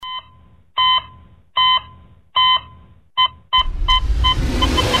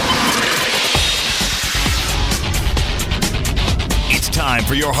time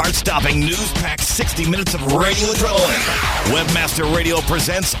for your heart-stopping, news-packed 60 minutes of radio adrenaline. Webmaster Radio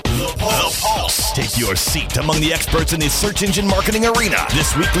presents The Pulse. Take your seat among the experts in the search engine marketing arena.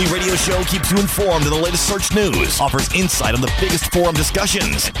 This weekly radio show keeps you informed of the latest search news, offers insight on the biggest forum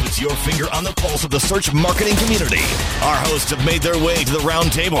discussions, and puts your finger on the pulse of the search marketing community. Our hosts have made their way to the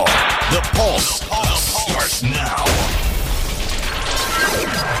round table. The Pulse starts now.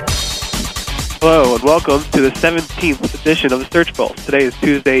 Hello and welcome to the 17th edition of the Search Pulse. Today is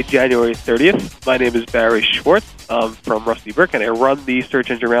Tuesday, January 30th. My name is Barry Schwartz. I'm from Rusty Burke, and I run the Search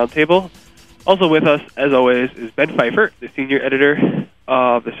Engine Roundtable. Also with us, as always, is Ben Pfeiffer, the senior editor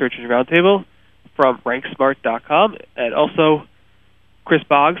of the Search Engine Roundtable from ranksmart.com, and also Chris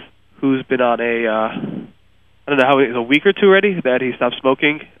Boggs, who's been on a week or two already that he stopped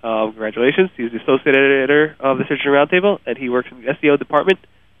smoking. Congratulations. He's the associate editor of the Search Engine Roundtable, and he works in the SEO department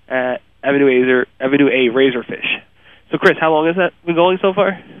at Avenue A Razorfish. So, Chris, how long has that been going so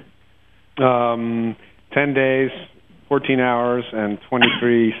far? 10 days, 14 hours, and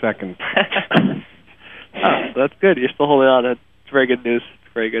 23 seconds. That's good. You're still holding on. That's very good news.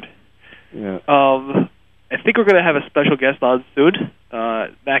 It's very good. Yeah. I think we're going to have a special guest on soon.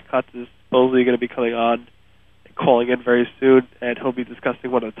 Matt Cutts is supposedly going to be coming on and calling in very soon, and he'll be discussing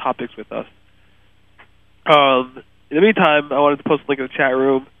one of the topics with us. In the meantime, I wanted to post a link in the chat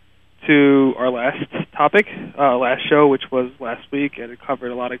room to our last topic, last show, which was last week, and it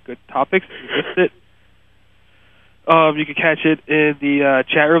covered a lot of good topics. If you missed it, you can catch it in the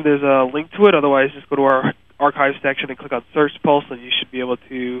chat room. There's a link to it. Otherwise, just go to our archive section and click on Search Pulse, and you should be able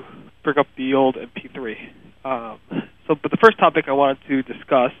to bring up the old MP3. But the first topic I wanted to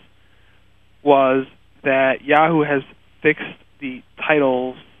discuss was that Yahoo has fixed the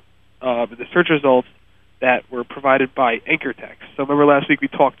titles of the search results that were provided by anchor text. So remember last week we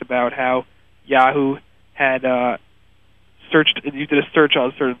talked about how Yahoo had searched, and you did a search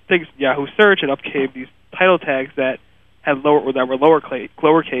on certain things in Yahoo Search, and up came these title tags that had were lowercase,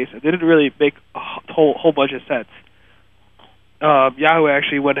 and they didn't really make a whole bunch of sense. Yahoo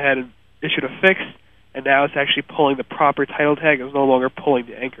actually went ahead and issued a fix, and now it's actually pulling the proper title tag. It's no longer pulling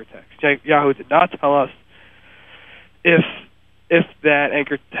the anchor text. Yahoo did not tell us if that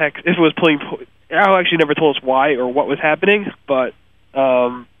anchor text, if it was pulling. Yahoo actually never told us why or what was happening, but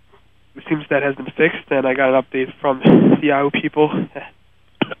it seems that has been fixed, and I got an update from the Yahoo people.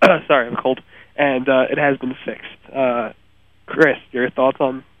 Sorry, I'm cold. And it has been fixed. Chris, your thoughts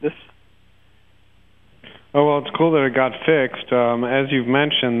on this? Oh, well, it's cool that it got fixed. As you've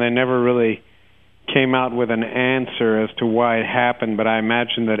mentioned, they never really came out with an answer as to why it happened, but I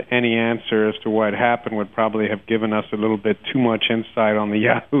imagine that any answer as to why it happened would probably have given us a little bit too much insight on the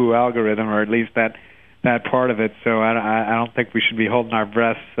Yahoo algorithm, or at least that part of it. So I don't think we should be holding our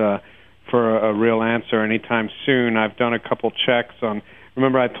breaths for a real answer anytime soon. I've done a couple checks on.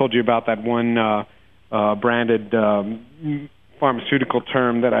 Remember, I told you about that one branded pharmaceutical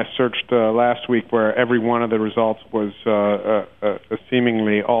term that I searched last week, where every one of the results was a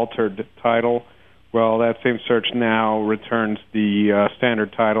seemingly altered title. Well, that same search now returns the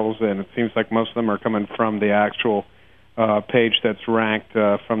standard titles, and it seems like most of them are coming from the actual page that's ranked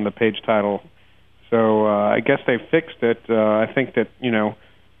from the page title. So I guess they fixed it. I think that,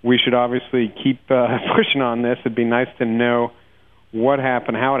 we should obviously keep pushing on this. It'd be nice to know what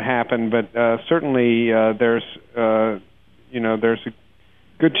happened, how it happened, but certainly there's a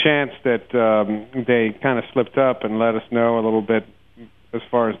good chance that they kind of slipped up and let us know a little bit as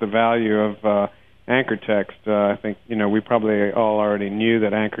far as the value of anchor text. I think, we probably all already knew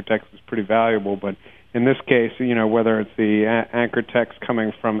that anchor text was pretty valuable, but in this case, whether it's the anchor text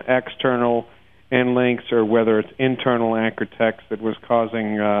coming from external end links or whether it's internal anchor text that was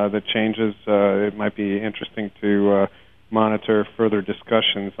causing the changes, it might be interesting to monitor further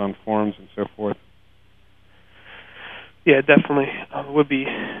discussions on forums and so forth. Yeah, definitely. It would be.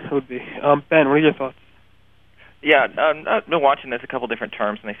 Ben, what are your thoughts? Yeah, I've been watching this a couple different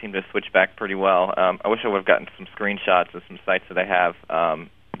terms, and they seem to switch back pretty well. I wish I would have gotten some screenshots of some sites that I have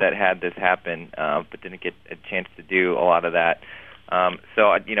that had this happen, but didn't get a chance to do a lot of that. Thank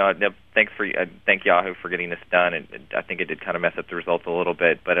Yahoo for getting this done, and I think it did kind of mess up the results a little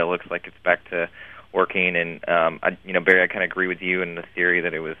bit, but it looks like it's back to working. And Barry, I kind of agree with you in the theory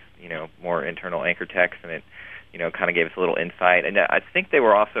that it was more internal anchor text, and it kind of gave us a little insight. And I think they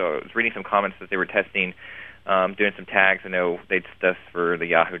were also, I was reading some comments that they were testing. Doing some tags. I know they'd stuff for the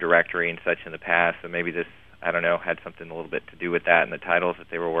Yahoo directory and such in the past, so maybe this, I don't know, had something a little bit to do with that and the titles that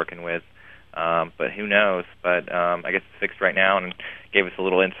they were working with. But who knows? But I guess it's fixed right now and gave us a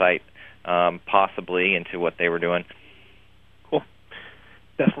little insight, possibly, into what they were doing. Cool.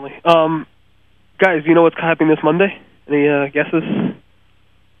 Definitely. Guys, you know what's happening this Monday? Any guesses?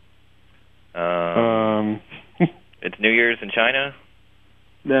 It's New Year's in China?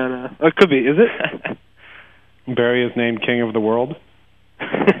 No. Oh, it could be. Is it? Barry is named king of the world?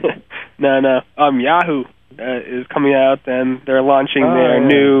 No. Yahoo is coming out, and they're launching their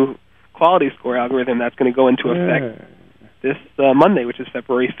new quality score algorithm that's going to go into effect this Monday, which is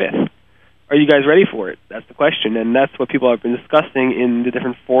February 5th. Are you guys ready for it? That's the question, and that's what people have been discussing in the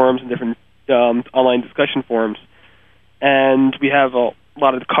different forums and different online discussion forums. And we have a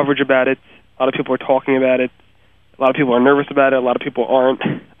lot of coverage about it. A lot of people are talking about it. A lot of people are nervous about it. A lot of people aren't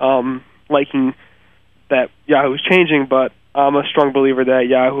liking that Yahoo is changing, but I'm a strong believer that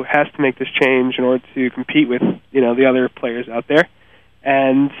Yahoo has to make this change in order to compete with, the other players out there.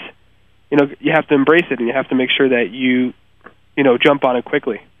 And, you have to embrace it, and you have to make sure that you jump on it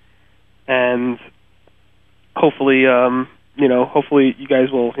quickly. And hopefully, hopefully you guys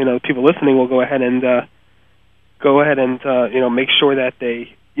will, people listening will go ahead and make sure that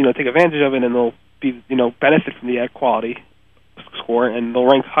they, take advantage of it, and they'll be, benefit from the ad quality score, and they'll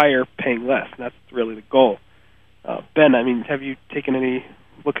rank higher paying less. And that's really the goal. Ben, have you taken any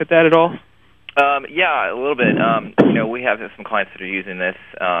look at that at all? Yeah, a little bit. We have some clients that are using this,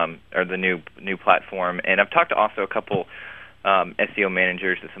 or the new platform, and I've talked to also a couple SEO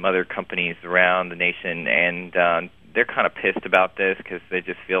managers at some other companies around the nation, and they're kind of pissed about this because they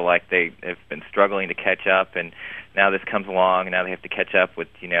just feel like they have been struggling to catch up, and now this comes along, and now they have to catch up with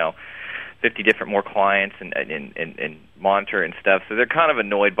 50 different more clients and monitor and stuff. So they're kind of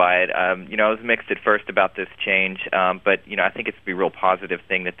annoyed by it. I was mixed at first about this change, but I think it's a real positive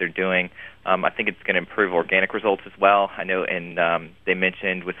thing that they're doing. I think it's going to improve organic results as well. I know, and they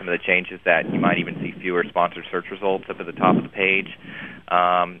mentioned with some of the changes that you might even see fewer sponsored search results up at the top of the page.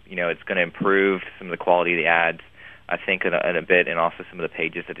 It's going to improve some of the quality of the ads, I think, in a bit, and also some of the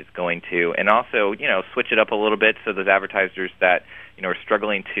pages that it's going to, and also switch it up a little bit so those advertisers that are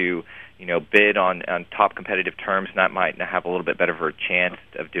struggling to bid on top competitive terms might have a little bit better of a chance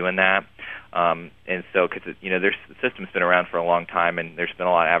of doing that. And so, because the system's been around for a long time, and there's been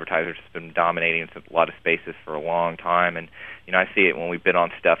a lot of advertisers that's been dominating a lot of spaces for a long time, and I see it when we bid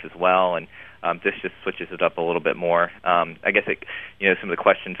on stuff as well, and this just switches it up a little bit more. I guess some of the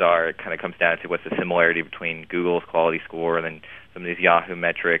questions it kind of comes down to what's the similarity between Google's quality score and then some of these Yahoo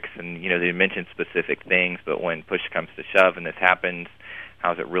metrics, and they mention specific things, but when push comes to shove and this happens,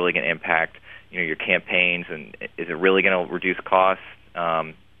 how's it really going to impact your campaigns, and is it really going to reduce costs?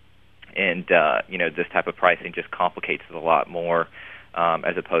 This type of pricing just complicates it a lot more,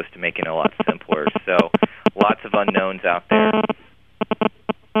 as opposed to making it a lot simpler. So lots of unknowns out there.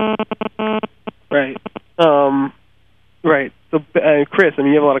 Right. Right. So, Chris,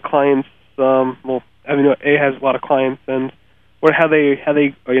 you have a lot of clients. A has a lot of clients, and how they,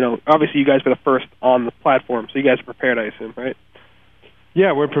 obviously you guys were the first on the platform, so you guys are prepared, I assume, right?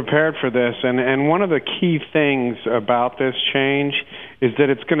 Yeah, we're prepared for this, and one of the key things about this change is that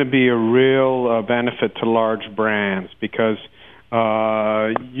it's going to be a real benefit to large brands, because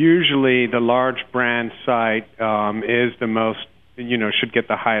usually the large brand site is the most, should get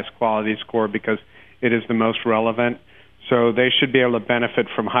the highest quality score because it is the most relevant. So they should be able to benefit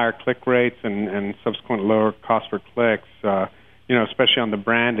from higher click rates and subsequent lower cost per clicks, especially on the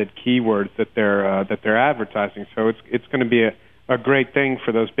branded keywords that they're advertising. So it's going to be a great thing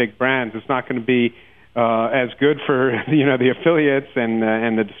for those big brands. It's not going to be as good for the affiliates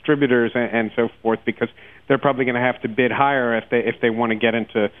and the distributors and so forth, because they're probably going to have to bid higher if they want to get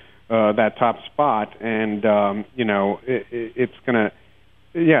into that top spot. And it's going to,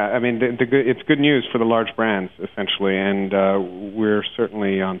 it's good news for the large brands essentially, and we're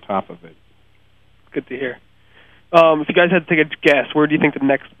certainly on top of it. Good to hear. If you guys had to take a guess, where do you think the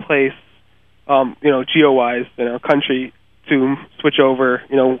next place, geo-wise, country to switch over,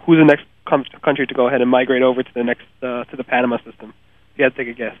 who's the next country to go ahead and migrate over to the next to the Panama system? If you had to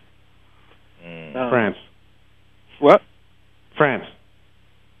take a guess. France. What? France.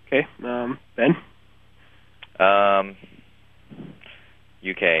 Okay. Ben?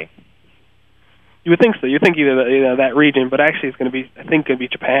 UK. You would think so. You think either that region, but actually it's going to be, I think, going to be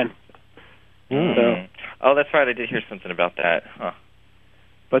Japan. So. Oh, that's right. I did hear something about that. Huh.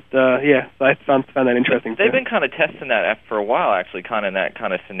 But I found that interesting. They've been kind of testing that for a while, actually, kind of in that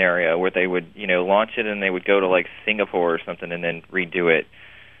kind of scenario where they would, launch it and they would go to like Singapore or something and then redo it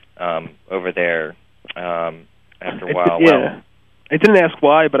over there after a while. Yeah. I didn't ask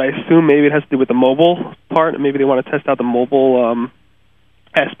why, but I assume maybe it has to do with the mobile part. Maybe they want to test out the mobile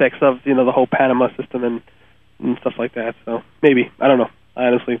aspects of the whole Panama system and stuff like that. So maybe, I don't know.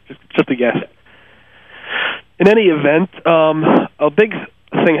 Honestly, just a guess. In any event, a big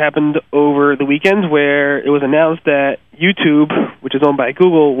thing happened over the weekend where it was announced that YouTube, which is owned by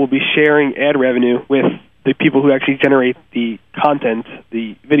Google, will be sharing ad revenue with the people who actually generate the content,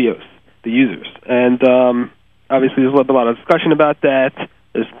 the videos, the users. And obviously there's a lot of discussion about that.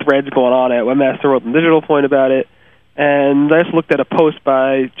 There's threads going on at Webmaster World and Digital Point about it. And I just looked at a post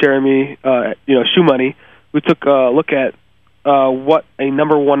by Jeremy, Shoe Money, who took a look at what a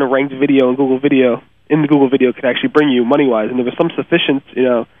number one ranked video in Google Video could actually bring you money-wise. And there was some sufficient,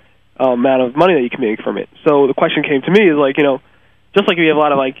 amount of money that you can make from it. So the question came to me is like, just like if you have a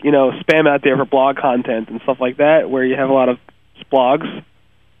lot of spam out there for blog content and stuff like that, where you have a lot of blogs,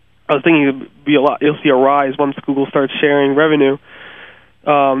 I was thinking you'll see a rise once Google starts sharing revenue,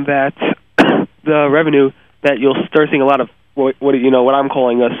 that the revenue that you'll start seeing a lot of what I'm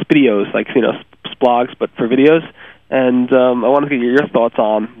calling spideos, like blogs but for videos. And I wanted to get your thoughts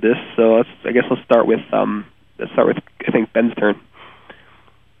on this. So let's start with I think Ben's turn.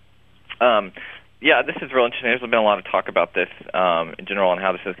 Yeah, this is real interesting. There's been a lot of talk about this in general and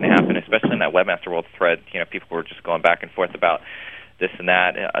how this is going to happen, especially in that Webmaster World thread. People were just going back and forth about this and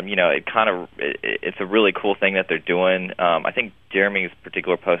that. It's a really cool thing that they're doing. I think Jeremy's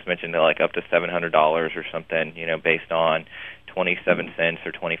particular post mentioned up to $700 or something, based on 27 cents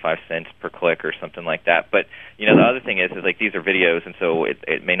or 25 cents per click or something like that. But the other thing is these are videos, and so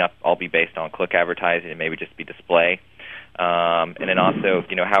it may not all be based on click advertising. It may just be display. And then also,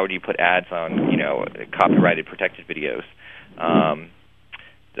 how do you put ads on, copyrighted protected videos?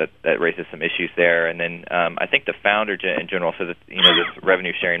 That raises some issues there. And then I think the founder in general said that, this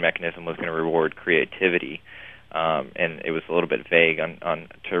revenue sharing mechanism was going to reward creativity. And it was a little bit vague on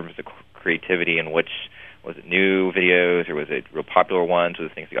terms of creativity and which, was it new videos or was it real popular ones, or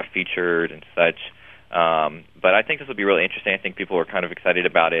the things that got featured and such. But I think this will be really interesting. I think people are kind of excited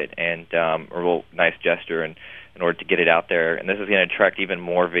about it, and a real nice gesture in order to get it out there. And this is going to attract even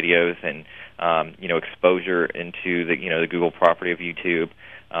more videos and exposure into the Google property of YouTube,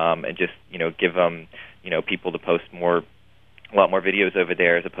 and just give them people to post a lot more videos over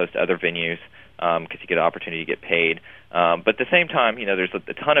there as opposed to other venues, because you get an opportunity to get paid. But at the same time, there's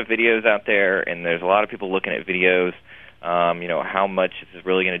a ton of videos out there, and there's a lot of people looking at videos. How much is it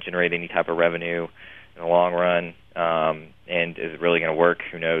really going to generate any type of revenue in the long run, and is it really going to work?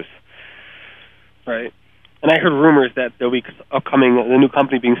 Who knows? Right. And I heard rumors that there'll be a new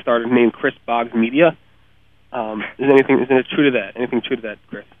company being started named Chris Boggs Media. Is it true to that? Anything true to that,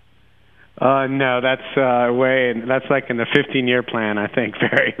 Chris? No, that's that's like in the 15-year plan, I think,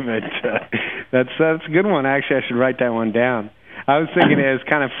 Barry. But that's a good one. Actually, I should write that one down. I was thinking it's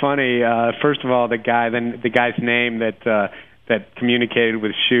kind of funny. First of all, the guy's name that communicated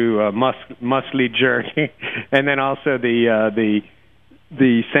with Shoe, Muscly Journey, and then also the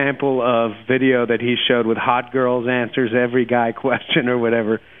sample of video that he showed with Hot Girls Answers Every Guy Question or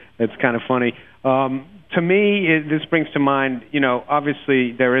whatever. It's kind of funny. To me, this brings to mind,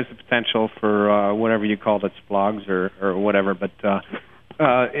 obviously there is the potential for whatever you call it, blogs or whatever, but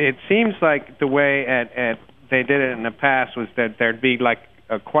it seems like the way they did it in the past was that there'd be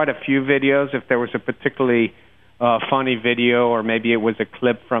quite a few videos if there was a particularly funny video, or maybe it was a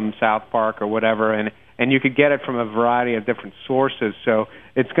clip from South Park or whatever, and you could get it from a variety of different sources. So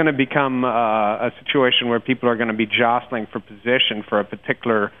it's going to become a situation where people are going to be jostling for position for a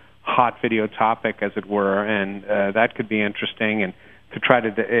particular hot video topic, as it were, and that could be interesting. And to try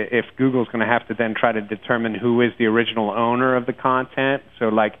to, if Google's going to have to then try to determine who is the original owner of the content. So,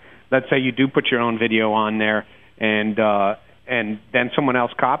 let's say you do put your own video on there, and then someone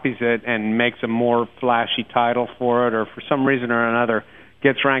else copies it and makes a more flashy title for it, or for some reason or another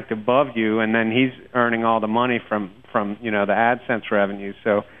gets ranked above you, and then he's earning all the money from the AdSense revenue.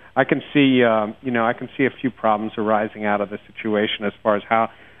 So I can see a few problems arising out of the situation as far as how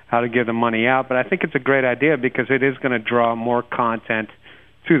to give the money out. But I think it's a great idea because it is going to draw more content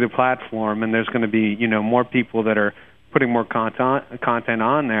to the platform, and there's going to be more people that are putting more content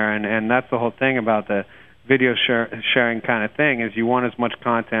on there, and that's the whole thing about the video sharing kind of thing, is you want as much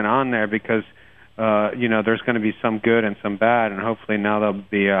content on there because there's going to be some good and some bad, and hopefully now there'll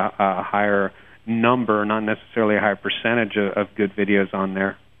be a higher number, not necessarily a higher percentage of good videos on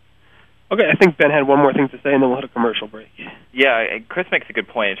there. Okay, I think Ben had one more thing to say, and then we'll hit a commercial break. Yeah, Chris makes a good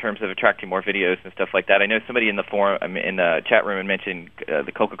point in terms of attracting more videos and stuff like that. I know somebody in the forum, in the chat room, had mentioned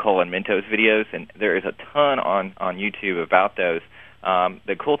the Coca-Cola and Mentos videos, and there is a ton on YouTube about those.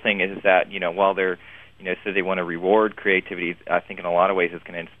 The cool thing is that while they're so they want to reward creativity, I think in a lot of ways it's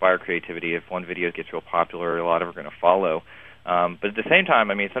going to inspire creativity. If one video gets real popular, a lot of them are going to follow. But at the same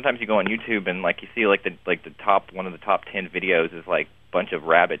time, sometimes you go on YouTube and you see the top one of the top 10 videos is a bunch of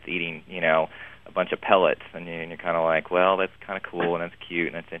rabbits eating a bunch of pellets, and you're kind of like, well, that's kind of cool and that's cute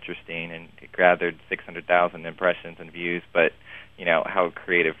and that's interesting, and it gathered 600,000 impressions and views, but how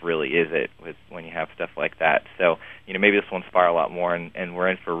creative really is it when you have stuff like that? So maybe this will inspire a lot more, and we're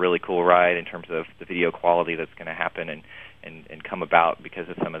in for a really cool ride in terms of the video quality that's going to happen and come about because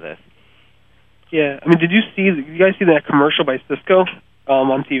of some of this. Yeah, I mean, did you guys see that commercial by Cisco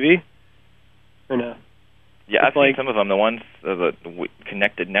on TV? Or no? Yeah, I've seen some of them, the ones, the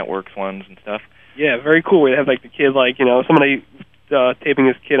connected networks ones and stuff. Yeah, very cool. Where they have the kid, somebody taping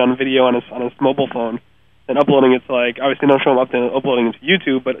his kid on video on his mobile phone and uploading it to obviously don't show him uploading it to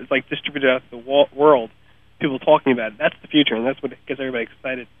YouTube, but it's distributed out to the world. People talking about it. That's the future, and that's what gets everybody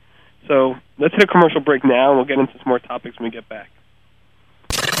excited. So let's hit a commercial break now, and we'll get into some more topics when we get back.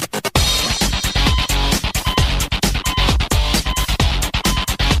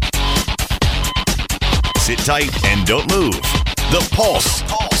 Sit tight and don't move. The Pulse.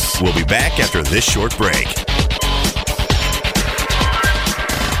 We'll be back after this short break.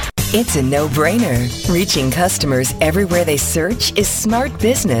 It's a no-brainer. Reaching customers everywhere they search is smart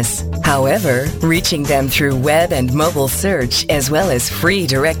business. However, reaching them through web and mobile search, as well as free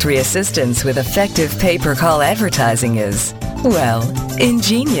directory assistance with effective pay-per-call advertising is, well,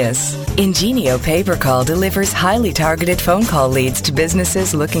 ingenious. Ingenio Pay-Per-Call delivers highly targeted phone call leads to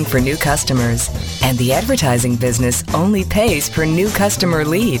businesses looking for new customers. And the advertising business only pays per new customer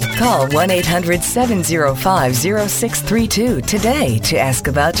lead. Call 1-800-705-0632 today to ask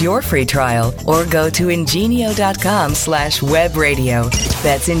about your free trial, or go to ingenio.com/webradio.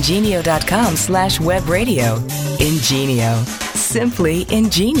 That's ingenio.com/webradio. Ingenio. Simply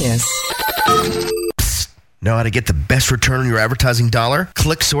ingenious. Know how to get the best return on your advertising dollar?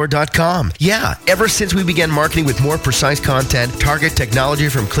 Clicksor.com. Yeah, ever since we began marketing with more precise content, target technology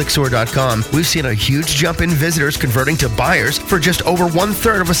from Clicksor.com, we've seen a huge jump in visitors converting to buyers for just over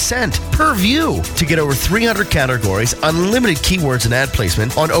 1/3 of a cent per view. To get over 300 categories, unlimited keywords and ad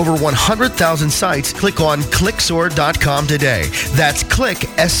placement on over 100,000 sites, click on Clicksor.com today. That's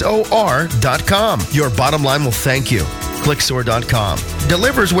clicksor.com. Your bottom line will thank you. Clicksor.com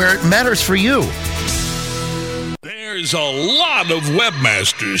delivers where it matters for you. There's a lot of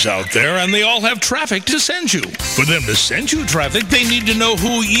webmasters out there, and they all have traffic to send you. For them to send you traffic, they need to know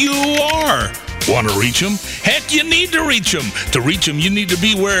who you are. Want to reach them? Heck, you need to reach them. To reach them, you need to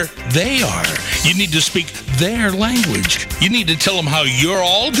be where they are. You need to speak their language. You need to tell them how you're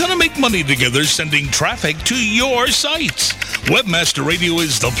all going to make money together sending traffic to your sites. Webmaster Radio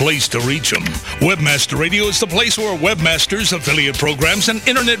is the place to reach them. Webmaster Radio is the place where webmasters, affiliate programs, and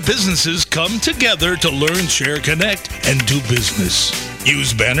internet businesses come together to learn, share, connect, and do business.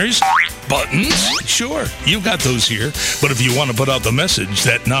 Use banners, buttons, sure, you've got those here. But if you want to put out the message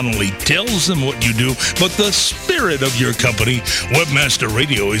that not only tells them what you do, but the spirit of your company, Webmaster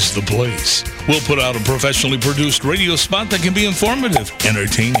Radio is the place. We'll put out a professionally produced radio spot that can be informative,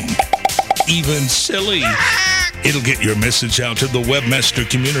 entertaining, even silly. It'll get your message out to the Webmaster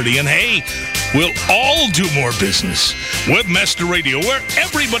community, and hey, we'll all do more business. Webmaster Radio, where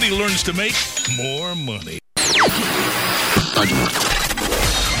everybody learns to make more money.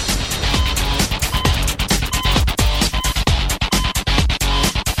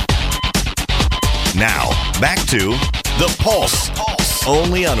 Now, back to The Pulse,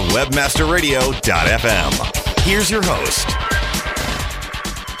 only on WebmasterRadio.fm. Here's your host.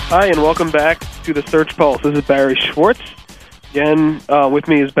 Hi, and welcome back to the Search Pulse. This is Barry Schwartz. Again, with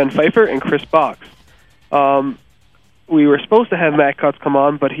me is Ben Pfeiffer and Chris Box. We were supposed to have Matt Cutts come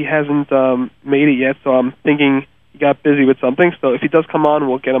on, but he hasn't made it yet, so I'm thinking he got busy with something. So if he does come on,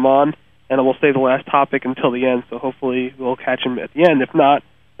 we'll get him on, and we'll save the last topic until the end, so hopefully we'll catch him at the end. If not,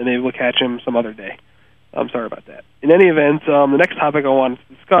 then maybe we'll catch him some other day. I'm sorry about that. In any event, the next topic I wanted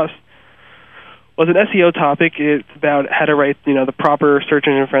to discuss was an SEO topic. It's about how to write, the proper search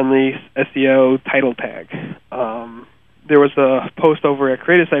engine friendly SEO title tag. There was a post over at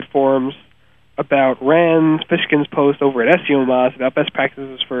Creative Site Forums about Rand Fishkin's post over at SEO Moz about best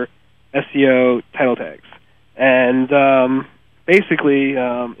practices for SEO title tags. And basically,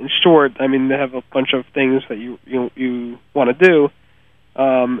 in short, they have a bunch of things that you want to do,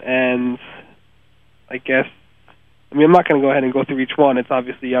 and I guess, I'm not going to go ahead and go through each one. It's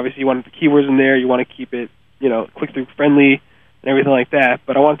obviously you want the keywords in there. You want to keep it, click-through friendly and everything like that.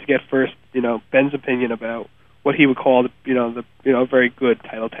 But I wanted to get first, Ben's opinion about what he would call a very good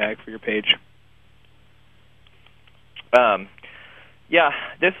title tag for your page. Yeah,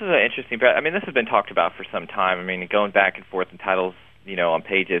 this is an interesting. This has been talked about for some time. Going back and forth in titles, on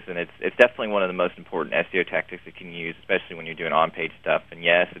pages, and it's definitely one of the most important SEO tactics that you can use, especially when you're doing on-page stuff. And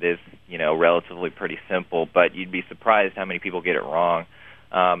yes, it is, relatively pretty simple, but you'd be surprised how many people get it wrong.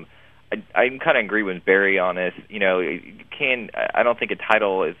 I kind of agree with Barry on this. You know, I don't think a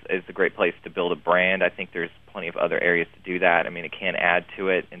title is a great place to build a brand. I think there's plenty of other areas to do that. I mean, it can add to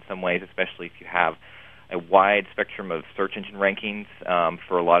it in some ways, especially if you have a wide spectrum of search engine rankings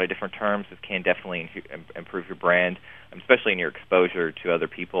for a lot of different terms. It can definitely improve your brand, especially in your exposure to other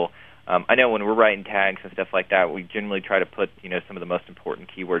people. I know when we're writing tags and stuff like that, we generally try to put, you know, some of the most important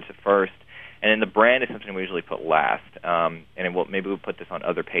keywords at first. And then the brand is something we usually put last. Maybe we'll put this on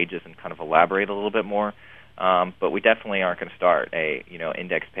other pages and kind of elaborate a little bit more. But we definitely aren't going to start a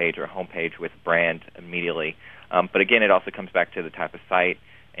index page or a home page with brand immediately. But again, it also comes back to the type of site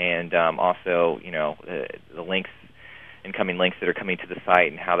and also the links, incoming links that are coming to the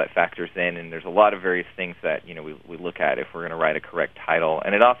site and how that factors in. And there's a lot of various things that we look at if we're going to write a correct title.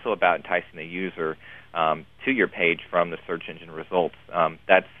 And it's also about enticing the user to your page from the search engine results.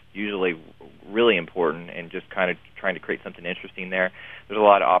 That's usually really important, and just kind of trying to create something interesting there. There's a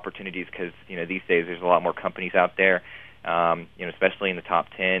lot of opportunities because these days there's a lot more companies out there, especially in the top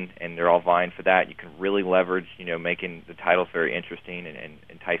 10, and they're all vying for that. You can really leverage making the titles very interesting and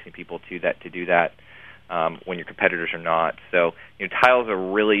enticing people to do that when your competitors are not. So titles are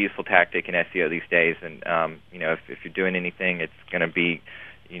a really useful tactic in SEO these days, and if you're doing anything, it's going to be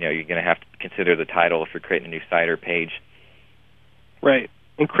you're going to have to consider the title if you're creating a new site or page. Right.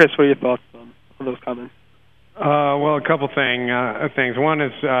 And Chris, what are your thoughts on those comments? Well, a couple things. One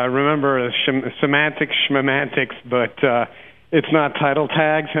is remember semantics, but it's not title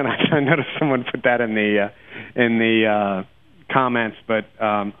tags, and I noticed someone put that in the comments. But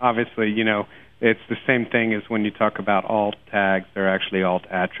obviously, it's the same thing as when you talk about alt tags. They're actually alt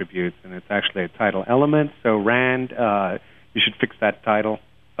attributes, and it's actually a title element. So Rand, you should fix that title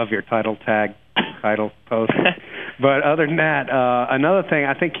of your title tag title post. But other than that, another thing,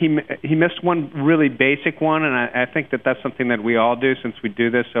 I think he missed one really basic one, and I think that's something that we all do since we do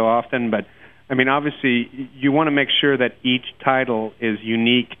this so often. But, I mean, obviously, you want to make sure that each title is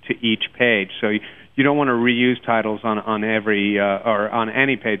unique to each page. So you don't want to reuse titles on every or on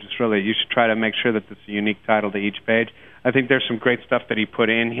any pages, really. You should try to make sure that it's a unique title to each page. I think there's some great stuff that he put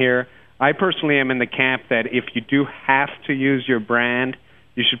in here. I personally am in the camp that if you do have to use your brand,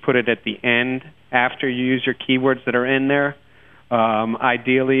 you should put it at the end after you use your keywords that are in there.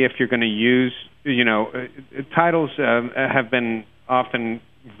 Ideally, if you're going to use, titles have been often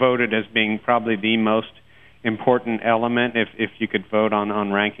voted as being probably the most important element if you could vote on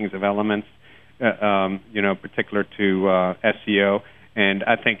rankings of elements, particular to SEO. And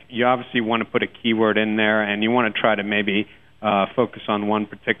I think you obviously want to put a keyword in there, and you want to try to maybe focus on one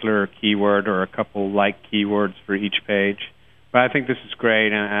particular keyword or a couple like keywords for each page. But I think this is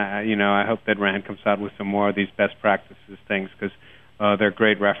great, and I hope that Rand comes out with some more of these best practices things because they're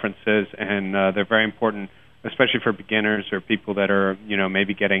great references and they're very important, especially for beginners or people that are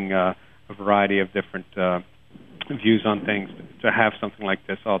maybe getting a variety of different views on things to have something like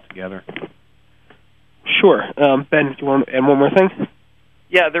this all together. Sure, Ben, do you want to add one more thing?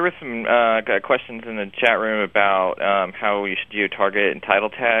 Yeah, there were some questions in the chat room about how you should geo-target and title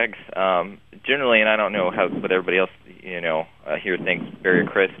tags. Generally, and I don't know what everybody else here thinks, Barry or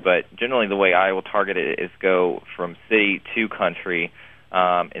Chris, but generally the way I will target it is go from city to country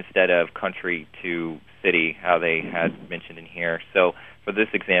instead of country to city, how they had mentioned in here. So for this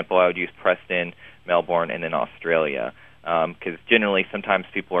example, I would use Preston, Melbourne, and then Australia. Because generally sometimes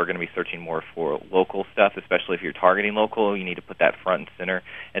people are going to be searching more for local stuff, especially if you're targeting local. You need to put that front and center.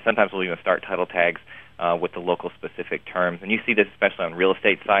 And sometimes we'll even start title tags with the local specific terms. And you see this especially on real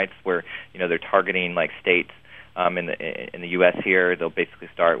estate sites where they're targeting like states in the U.S. here. They'll basically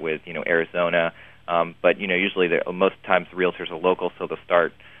start with Arizona, but usually most times realtors are local, so they'll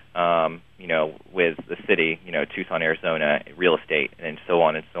start with the city, Tucson, Arizona, real estate, and so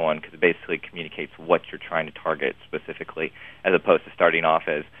on, because it basically communicates what you're trying to target specifically, as opposed to starting off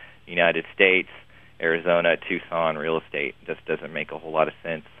as United States, Arizona, Tucson, real estate. It just doesn't make a whole lot of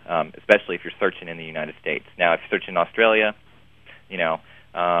sense, especially if you're searching in the United States. Now, if you're searching in Australia,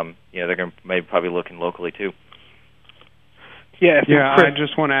 they're going to probably looking locally too. Yeah, I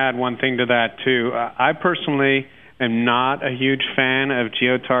just want to add one thing to that too. I personally am not a huge fan of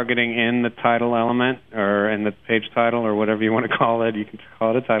geo-targeting in the title element or in the page title or whatever you want to call it. You can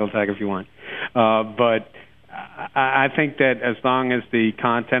call it a title tag if you want. But I think that as long as the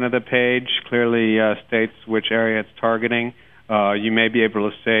content of the page clearly states which area it's targeting, you may be able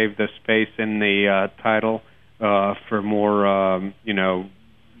to save the space in the title for more,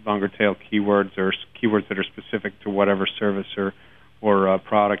 longer tail keywords or keywords that are specific to whatever service or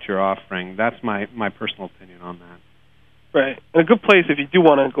product you're offering. That's my personal opinion on that. Right. And a good place if you do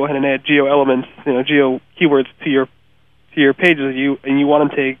want to go ahead and add geo elements, geo keywords to your pages, and you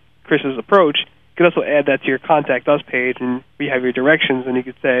want them to Chris's approach, you could also add that to your Contact Us page, and we have your directions, and you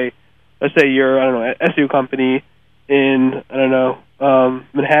could say, let's say you're, an SEO company in,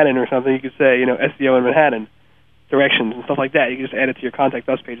 Manhattan or something. You could say, SEO in Manhattan, directions and stuff like that. You can just add it to your Contact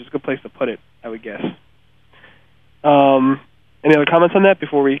Us page. It's a good place to put it, I would guess. Any other comments on that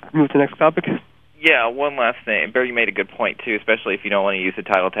before we move to the next topic? Yeah, one last thing. Barry, you made a good point too. Especially if you don't want to use the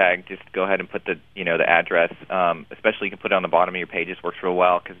title tag, just go ahead and put the the address. Especially you can put it on the bottom of your page. This works real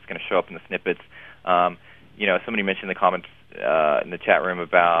well because it's going to show up in the snippets. Somebody mentioned in the comments in the chat room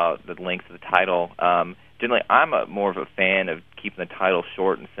about the links to the title. Generally, I'm more of a fan of keeping the title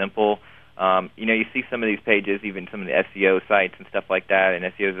short and simple. You see some of these pages, even some of the SEO sites and stuff like that, and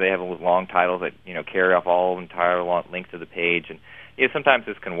SEOs, they have long titles that, carry off all entire long links of the page. And, sometimes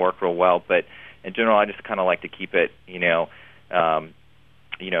this can work real well, but in general, I just kind of like to keep it, as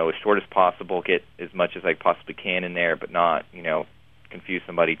short as possible, get as much as I possibly can in there, but not, confuse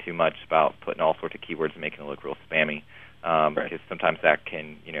somebody too much about putting all sorts of keywords and making it look real spammy. Because sometimes that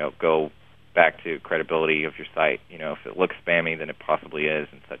can, go back to credibility of your site. If it looks spammy, then it possibly is,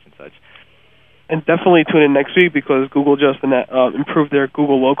 and such and such. And definitely tune in next week because Google just improved their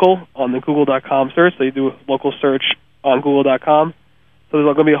Google Local on the Google.com search. So you do a local search on Google.com. So there's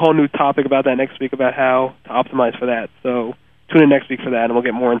going to be a whole new topic about that next week about how to optimize for that. So tune in next week for that, and we'll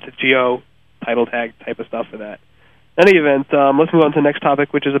get more into geo, title tag type of stuff for that. In any event, let's move on to the next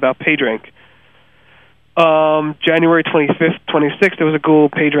topic, which is about PageRank. January 25th, 26th, there was a Google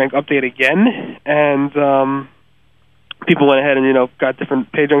PageRank update again, and people went ahead and, got different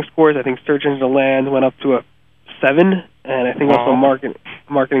PageRank scores. I think Search Engine Land went up to a 7, and I think also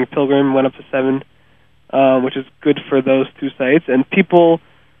Marketing Pilgrim went up to 7, which is good for those two sites. And people,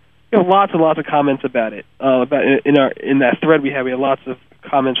 lots and lots of comments about it. In that thread we had lots of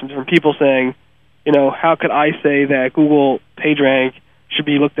comments from different people saying, how could I say that Google PageRank should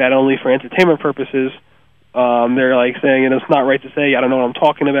be looked at only for entertainment purposes? They're like saying, it's not right to say, I don't know what I'm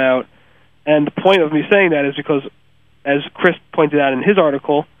talking about. And the point of me saying that is because, as Chris pointed out in his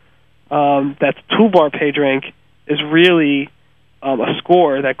article, that toolbar PageRank is really a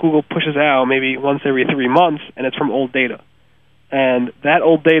score that Google pushes out maybe once every 3 months, and it's from old data. And that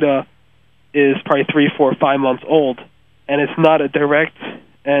old data is probably 3, 4, 5 months old, and it's not a direct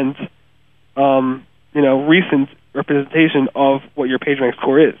and recent representation of what your PageRank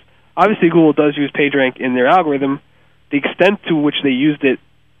score is. Obviously, Google does use PageRank in their algorithm. The extent to which they used it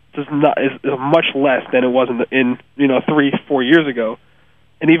is much less than it was in 3, 4 years ago,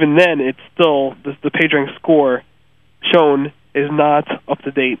 and even then, it's still the PageRank score shown is not up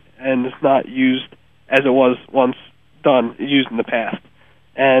to date and is not used as it was once used in the past.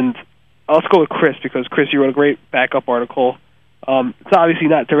 And let's go with Chris because Chris, you wrote a great backup article. It's obviously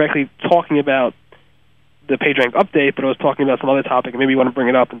not directly talking about the PageRank update, but it was talking about some other topic, and maybe you want to bring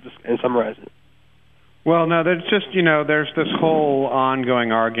it up and summarize it. Well, no, there's just, there's this whole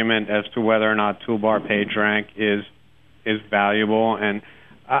ongoing argument as to whether or not toolbar PageRank is valuable, and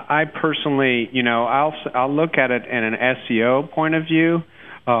I personally, I'll look at it in an SEO point of view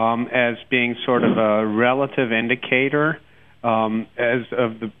as being sort of a relative indicator as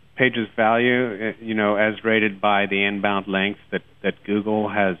of the page's value, as rated by the inbound links that Google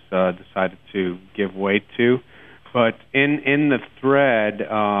has decided to give weight to. But in the thread,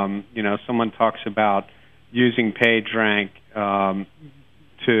 someone talks about using PageRank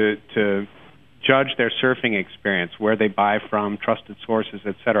to judge their surfing experience, where they buy from, trusted sources,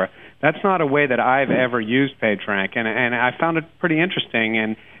 etc. That's not a way that I've ever used PageRank, and I found it pretty interesting,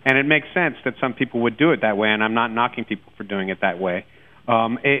 and it makes sense that some people would do it that way, and I'm not knocking people for doing it that way.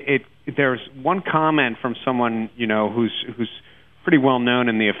 There's one comment from someone who's pretty well known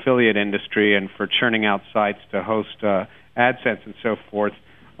in the affiliate industry and for churning out sites to host AdSense and so forth,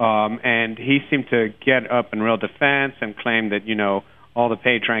 and he seemed to get up in real defense and claim that all the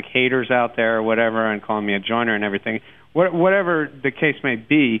PageRank haters out there or whatever, and calling me a joiner and everything. Whatever the case may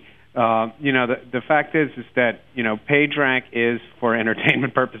be, the fact is that PageRank is for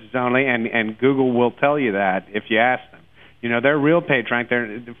entertainment purposes only, and Google will tell you that if you ask them. They're real PageRank.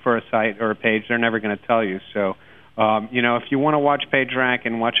 They're for a site or a page. They're never going to tell you. So, if you want to watch PageRank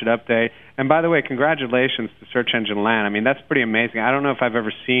and watch it update, and by the way, congratulations to Search Engine Land. I mean, that's pretty amazing. I don't know if I've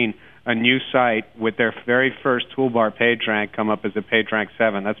ever seen a new site with their very first toolbar PageRank come up as a PageRank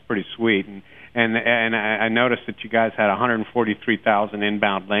 7. That's pretty sweet. And I noticed that you guys had 143,000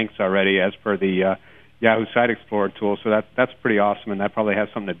 inbound links already as per the Yahoo Site Explorer tool. So that's pretty awesome, and that probably has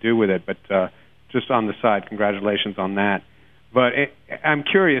something to do with it. But just on the side, congratulations on that. But I'm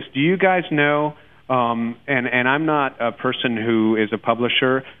curious, do you guys know, and I'm not a person who is a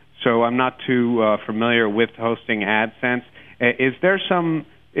publisher, so I'm not too familiar with hosting AdSense. Is there some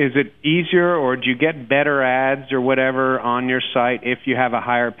is it easier, or do you get better ads or whatever on your site if you have a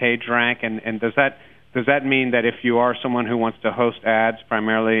higher page rank? And does that mean that if you are someone who wants to host ads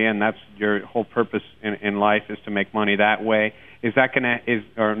primarily, and that's your whole purpose in life is to make money that way, is that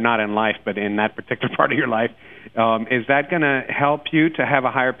or not in life, but in that particular part of your life, is that going to help you to have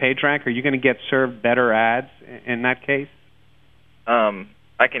a higher page rank? Are you going to get served better ads in that case?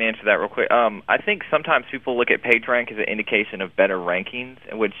 I can answer that real quick. I think sometimes people look at PageRank as an indication of better rankings,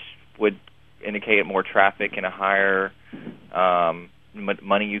 which would indicate more traffic and a higher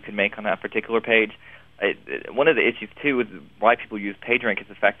money you can make on that particular page. One of the issues, too, with why people use PageRank is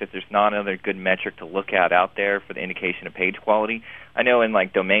the fact that there's not another good metric to look at out there for the indication of page quality. I know in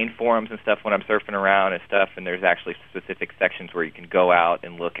like domain forums and stuff when I'm surfing around and stuff, and there's actually specific sections where you can go out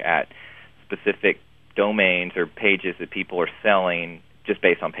and look at specific domains or pages that people are selling just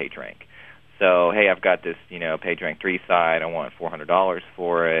based on PageRank. So, hey, I've got this, PageRank 3 site. I want $400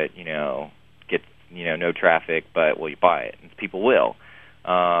 for it. Gets no traffic, but will you buy it? And people will.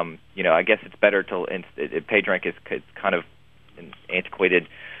 I guess it's better to PageRank is kind of an antiquated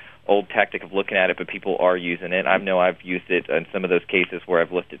old tactic of looking at it, but people are using it. I know I've used it in some of those cases where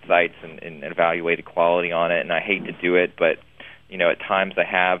I've looked at sites and evaluated quality on it, and I hate to do it, but at times I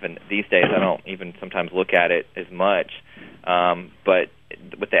have, and these days I don't even sometimes look at it as much. But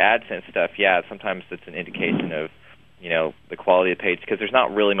with the AdSense stuff, yeah, sometimes it's an indication of the quality of the page, because there's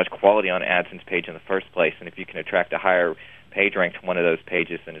not really much quality on an AdSense page in the first place, and if you can attract a higher page rank to one of those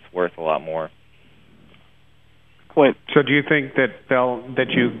pages, then it's worth a lot more. Point. So do you think that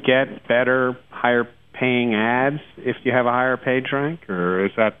you get better, higher paying ads if you have a higher page rank, or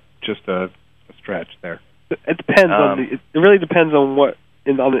is that just a stretch there? It depends it really depends on what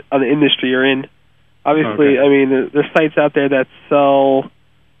on the industry you're in. Obviously, okay. I mean, there's sites out there that sell,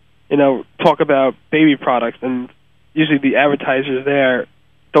 talk about baby products, and usually the advertisers there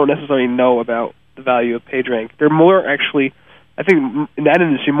don't necessarily know about the value of PageRank. They're more actually, I think, in that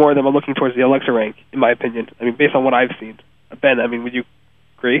industry, more of them are looking towards the Alexa rank, in my opinion. I mean, based on what I've seen. Ben, would you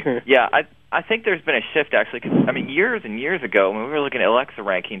agree? Or? Yeah, I think there's been a shift, actually, because, years and years ago, when we were looking at Alexa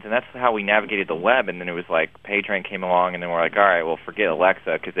rankings, and that's how we navigated the web, and then it was like PageRank came along, and then we're like, all right, well, forget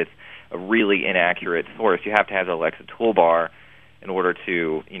Alexa, because it's a really inaccurate source. You have to have the Alexa toolbar in order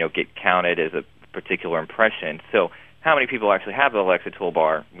to, get counted as a particular impression. So how many people actually have the Alexa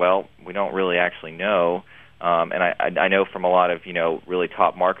toolbar? Well, we don't really actually know. And I know from a lot of, really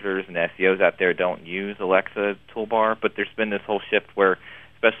top marketers and SEOs out there don't use Alexa toolbar, but there's been this whole shift where,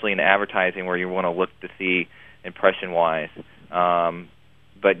 especially in advertising, where you want to look to see impression-wise.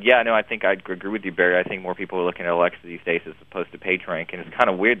 But, yeah, no, I think I'd agree with you, Barry. I think more people are looking at Alexa these days as opposed to PageRank. And it's kind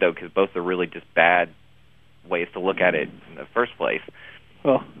of weird, though, because both are really just bad ways to look at it in the first place.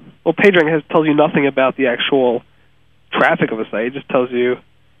 Well, PageRank tells you nothing about the actual traffic of a site. It just tells you,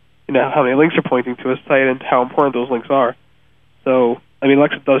 how many links are pointing to a site and how important those links are. So,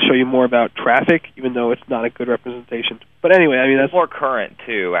 Alexa does show you more about traffic, even though it's not a good representation. But anyway, that's more current,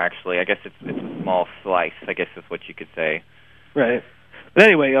 too, actually. I guess it's a small slice, I guess is what you could say. Right. But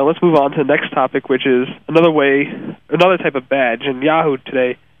anyway, let's move on to the next topic, which is another type of badge. And Yahoo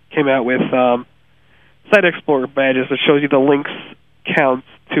today came out with Site Explorer badges that shows you the links counts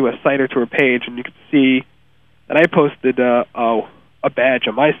to a site or to a page. And you can see that I posted a badge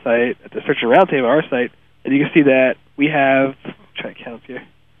on my site at the Search and Roundtable, our site, and you can see that we have, try to count here,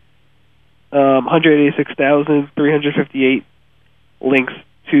 186,358 links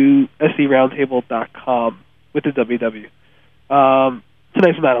to seroundtable.com with the www. It's a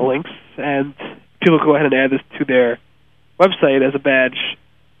nice amount of links, and people go ahead and add this to their website as a badge.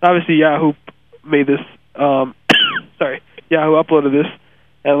 Obviously, Yahoo made this, Yahoo uploaded this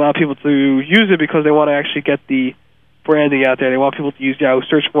and allowed people to use it because they want to actually get the branding out there. They want people to use Yahoo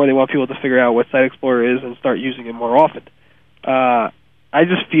Search more. They want people to figure out what Site Explorer is and start using it more often. I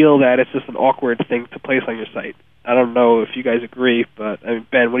just feel that it's just an awkward thing to place on your site. I don't know if you guys agree, but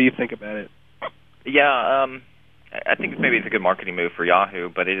Ben, what do you think about it? Yeah, I think maybe it's a good marketing move for Yahoo,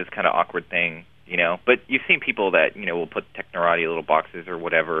 but it is kind of awkward thing, But you've seen people that, will put Technorati little boxes or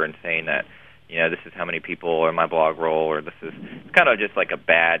whatever and saying that, this is how many people are my blog roll, or this is kind of just like a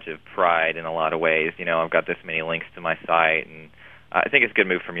badge of pride in a lot of ways. I've got this many links to my site, and I think it's a good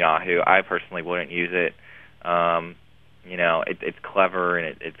move from Yahoo. I personally wouldn't use it. It's clever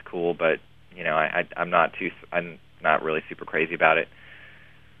and it's cool, but I'm not really super crazy about it.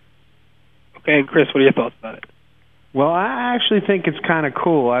 Okay, and Chris, what are your thoughts about it? Well, I actually think it's kind of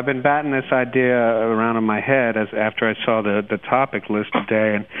cool. I've been batting this idea around in my head after I saw the topic list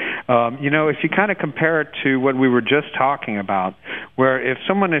today. And, if you kind of compare it to what we were just talking about, where if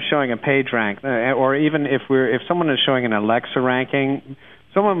someone is showing a page rank, or even if someone is showing an Alexa ranking,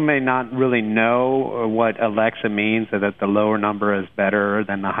 someone may not really know what Alexa means, that the lower number is better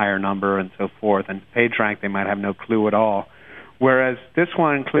than the higher number and so forth. And PageRank, they might have no clue at all. Whereas this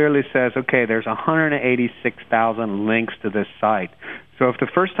one clearly says, okay, there's 186,000 links to this site. So if the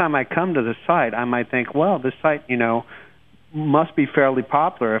first time I come to the site, I might think, well, this site, must be fairly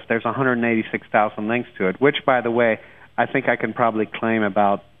popular if there's 186,000 links to it, which, by the way, I think I can probably claim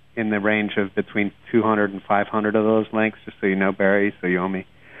about in the range of between 200 and 500 of those links, just so you know, Barry, so you owe me.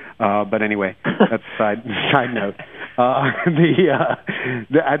 But anyway, that's a side note.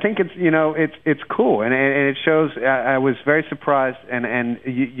 I think it's cool, and it shows. I was very surprised, and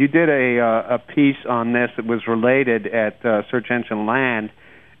you did a piece on this that was related at Search Engine Land,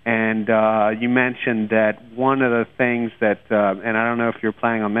 and you mentioned that one of the things that, and I don't know if you're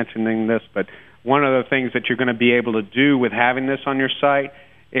planning on mentioning this, but one of the things that you're going to be able to do with having this on your site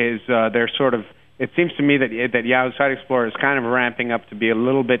is they're sort of. It seems to me that Yahoo Site Explorer is kind of ramping up to be a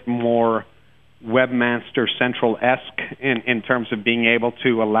little bit more Webmaster Central-esque in terms of being able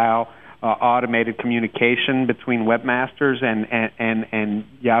to allow automated communication between webmasters and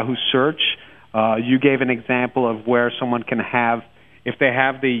Yahoo Search. You gave an example of where someone can have, if they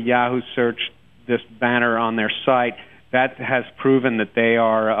have the Yahoo Search, this banner on their site, that has proven that they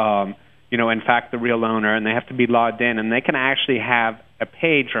are, in fact, the real owner, and they have to be logged in, and they can actually have a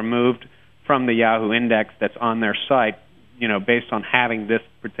page removed from the Yahoo index that's on their site, based on having this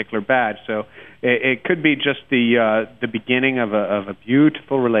particular badge. So it could be just the beginning of a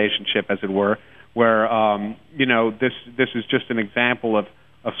beautiful relationship, as it were, where this is just an example of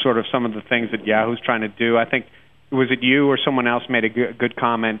sort of some of the things that Yahoo's trying to do. I think was it you or someone else made a good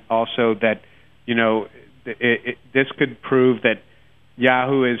comment also that this could prove that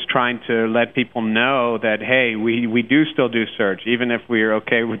Yahoo is trying to let people know that, hey, we do still do search, even if we're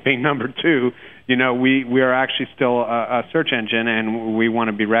okay with being number 2. We are actually still a search engine, and we want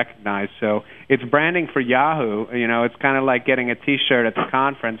to be recognized. So it's branding for Yahoo. It's kind of like getting a T-shirt at the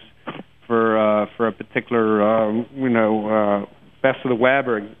conference for a particular, Best of the Web,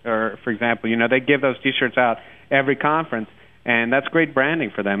 or for example, they give those T-shirts out every conference, and that's great branding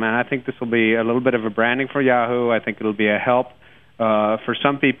for them. And I think this will be a little bit of a branding for Yahoo. I think it'll be a help for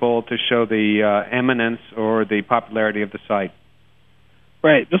some people to show the eminence or the popularity of the site.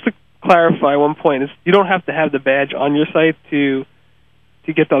 Right. Just to clarify one point, is you don't have to have the badge on your site to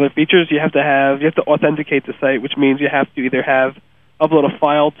get the other features. You have to authenticate the site, which means you have to either upload a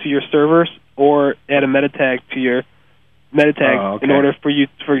file to your servers or add a meta tag to your meta tag in order for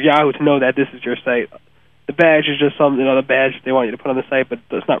Yahoo to know that this is your site. The badge is just the badge they want you to put on the site, but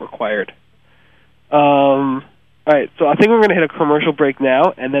it's not required. All right, so I think we're going to hit a commercial break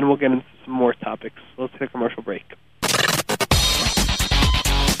now, and then we'll get into some more topics. So let's hit a commercial break.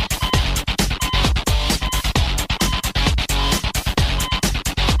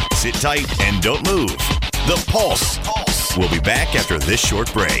 Sit tight and don't move. The Pulse. We'll be back after this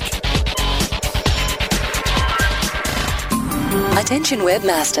short break. Attention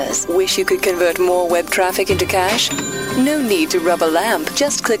webmasters. Wish you could convert more web traffic into cash? No need to rub a lamp.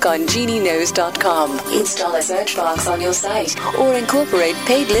 Just click on GenieKnows.com. Install a search box on your site or incorporate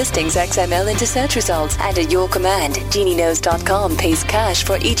paid listings XML into search results. And at your command, GenieKnows.com pays cash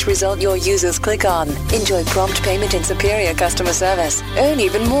for each result your users click on. Enjoy prompt payment and superior customer service. Earn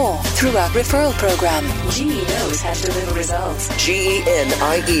even more through our referral program. Genie knows how to deliver results.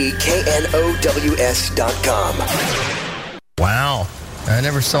 GenieKnows.com. Wow. I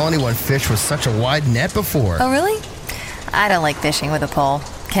never saw anyone fish with such a wide net before. Oh, really? I don't like fishing with a pole.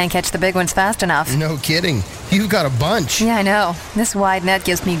 Can't catch the big ones fast enough. No kidding. You've got a bunch. Yeah, I know. This wide net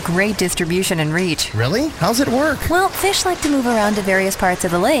gives me great distribution and reach. Really? How's it work? Well, fish like to move around to various parts of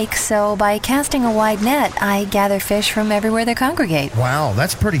the lake, so by casting a wide net, I gather fish from everywhere they congregate. Wow,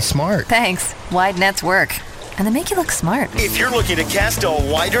 that's pretty smart. Thanks. Wide nets work. And they make you look smart. If you're looking to cast a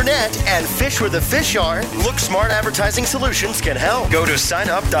wider net and fish where the fish are, Look Smart Advertising Solutions can help. Go to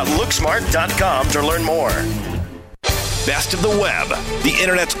signup.looksmart.com to learn more. Best of the Web, the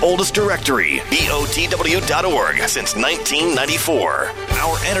Internet's oldest directory, BOTW.org, since 1994.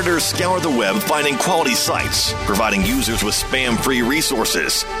 Our editors scour the web finding quality sites, providing users with spam-free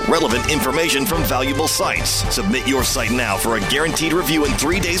resources, relevant information from valuable sites. Submit your site now for a guaranteed review in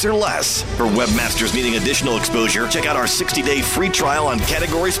 3 days or less. For webmasters needing additional exposure, check out our 60-day free trial on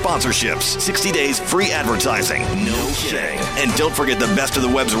category sponsorships, 60 days free advertising. No kidding. And don't forget the Best of the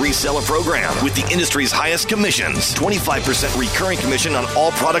Web's reseller program with the industry's highest commissions, 25% recurring commission on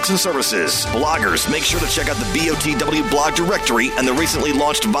all products and services. Bloggers, make sure to check out the BOTW blog directory and the recently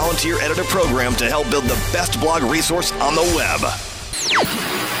launched volunteer editor program to help build the best blog resource on the web.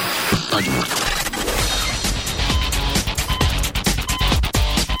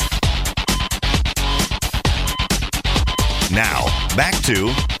 back to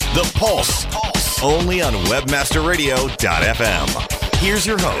The Pulse, only on WebmasterRadio.fm. Here's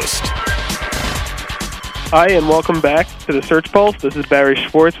your host. Hi, and welcome back to the Search Pulse. This is Barry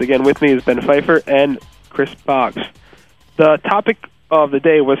Schwartz. Again, with me is Ben Pfeiffer and Chris Boggs. The topic of the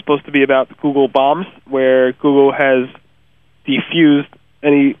day was supposed to be about Google bombs, where Google has defused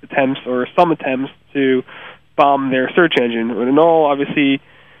any attempts or some attempts to bomb their search engine. And all, obviously,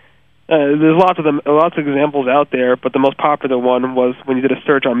 there's lots of examples out there, but the most popular one was when you did a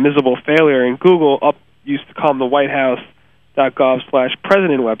search on miserable failure, and Google used to call the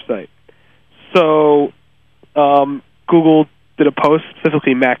whitehouse.gov/president website. So Google did a post,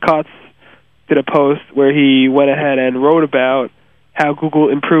 specifically Matt Cutts did a post where he went ahead and wrote about how Google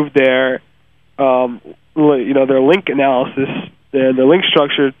improved their link analysis, their link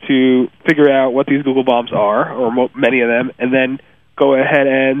structure to figure out what these Google bombs are, or many of them, and then go ahead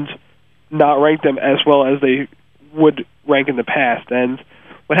and not rank them as well as they would rank in the past. And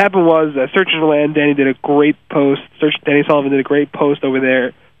what happened was that Search Engine Land, Danny Sullivan did a great post over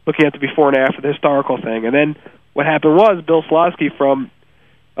there looking at the before and after, the historical thing. And then what happened was Bill Slosky from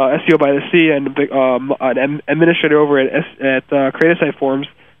SEO by the Sea and an administrator over at Creative Site Forums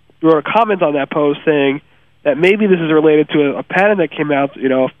wrote a comment on that post saying that maybe this is related to a patent that came out,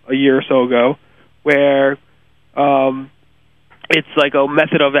 a year or so ago, where it's like a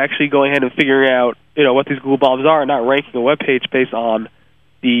method of actually going ahead and figuring out, what these Google bombs are and not ranking a web page based on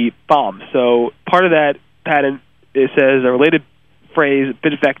the bomb. So part of that patent, it says a related phrase,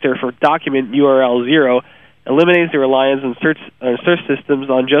 bit vector for document URL 0, eliminates the reliance on search systems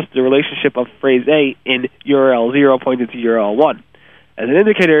on just the relationship of phrase A in URL 0 pointed to URL 1 as an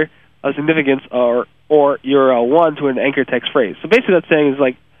indicator of significance or URL 1 to an anchor text phrase. So basically that's saying is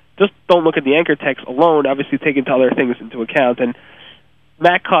like, just don't look at the anchor text alone, obviously take into other things into account. And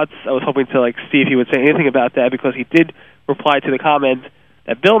Matt Cutts, I was hoping to see if he would say anything about that, because he did reply to the comment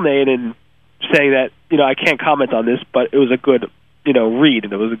that Bill made and saying that, I can't comment on this, but it was a good, read,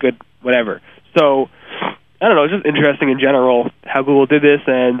 and it was a good whatever. So I don't know, it's just interesting in general how Google did this,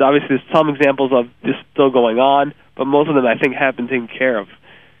 and obviously there's some examples of this still going on, but most of them I think have been taken care of.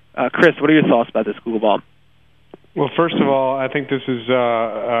 Chris, what are your thoughts about this Google bomb? Well, first of all, I think this is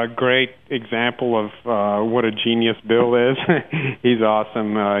a great example of what a genius Bill is. He's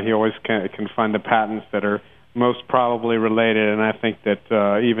awesome. He always can find the patents that are most probably related, and I think that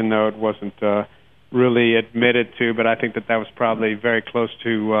even though it wasn't really admitted to, but I think that was probably very close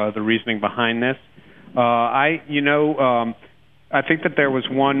to the reasoning behind this. I think that there was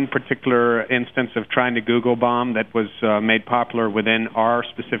one particular instance of trying to Google bomb that was made popular within our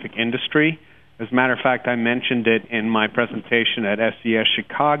specific industry. As a matter of fact, I mentioned it in my presentation at SES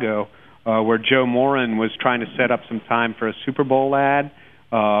Chicago, where Joe Moran was trying to set up some time for a Super Bowl ad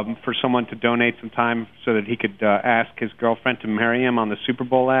for someone to donate some time so that he could ask his girlfriend to marry him on the Super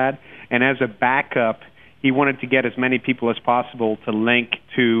Bowl ad. And as a backup, he wanted to get as many people as possible to link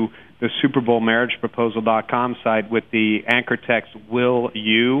to the SuperBowlMarriageProposal.com site with the anchor text "Will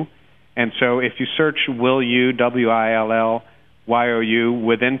You?" And so if you search "Will You," WILLYOU,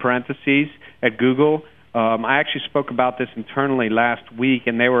 within parentheses at Google, I actually spoke about this internally last week,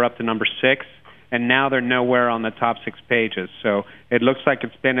 and they were up to number 6, and now they're nowhere on the top 6 pages. So it looks like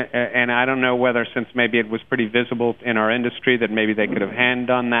it's been, and I don't know whether since maybe it was pretty visible in our industry that maybe they could have hand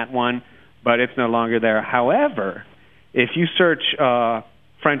done that one, but it's no longer there. However, if you search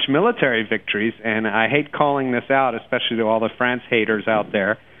French military victories, and I hate calling this out, especially to all the France haters out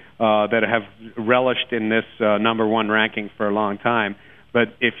there that have relished in this number 1 ranking for a long time,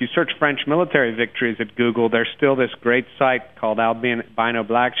 but if you search French military victories at Google, there's still this great site called Albino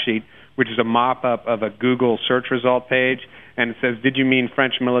Black Sheet, which is a mop-up of a Google search result page, and it says, "Did you mean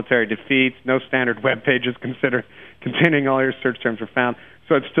French military defeats? No standard web pages containing all your search terms are found."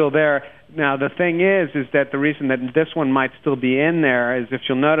 So it's still there. Now, the thing is that the reason that this one might still be in there is if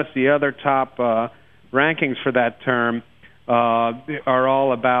you'll notice the other top rankings for that term are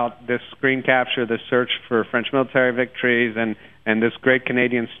all about this screen capture, the search for French military victories, and this great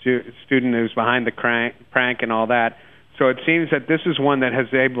Canadian student who's behind the prank and all that. So it seems that this is one that has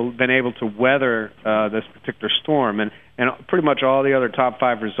been able to weather this particular storm, and pretty much all the other top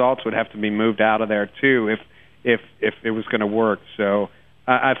 5 results would have to be moved out of there too if it was going to work. So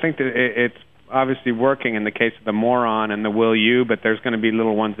I think that it's obviously working in the case of the Moron and the Will You, but there's going to be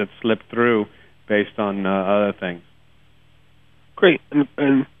little ones that slip through based on other things. Great. And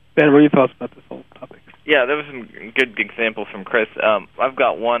Ben, what are your thoughts about this whole topic? Yeah, there was some good examples from Chris. I've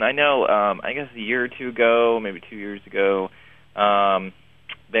got one. I know, I guess a year or two ago, maybe 2 years ago, a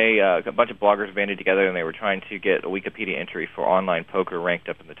bunch of bloggers banded together and they were trying to get a Wikipedia entry for online poker ranked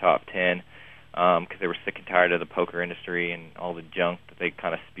up in the top 10. because they were sick and tired of the poker industry and all the junk that they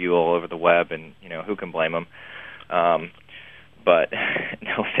kind of spew all over the web, and who can blame them? But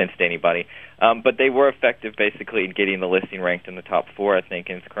no offense to anybody. But they were effective basically in getting the listing ranked in the top 4, I think,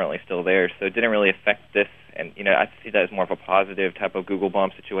 and it's currently still there. So it didn't really affect this, and I see that as more of a positive type of Google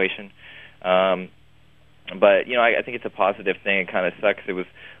bomb situation. But I think it's a positive thing. It kind of sucks. It was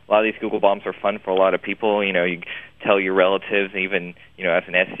a lot of these Google bombs are fun for a lot of people. You tell your relatives, even as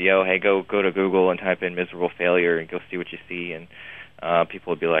an SEO, hey, go to Google and type in miserable failure and go see what you see, and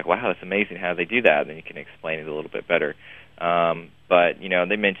people would be like, wow, that's amazing. How do they do that? And then you can explain it a little bit better. But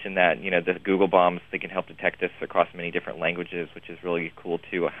they mentioned that the Google bombs, they can help detect this across many different languages, which is really cool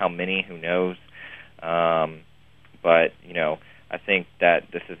too. How many? Who knows? But I think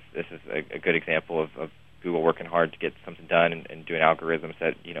that this is a good example of Google working hard to get something done and doing algorithms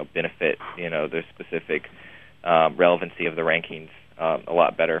that benefit the specific relevancy of the rankings a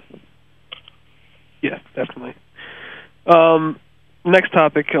lot better. Yes, definitely. Next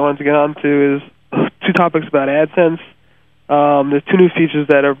topic I wanted to get on to is 2 topics about AdSense. There's 2 new features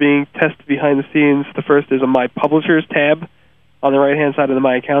that are being tested behind the scenes. The first is a My Publishers tab on the right-hand side of the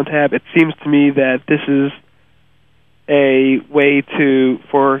My Account tab. It seems to me that this is a way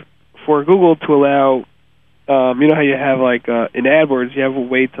for Google to allow, how you have in AdWords, you have a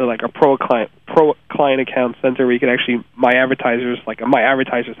way to a pro client account center where you can actually My Advertisers, like a My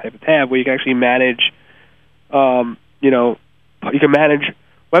Advertisers type of tab where you can actually manage, you can manage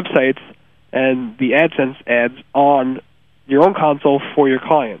websites and the AdSense ads on your own console for your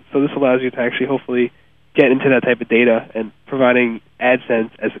clients. So this allows you to actually hopefully get into that type of data and providing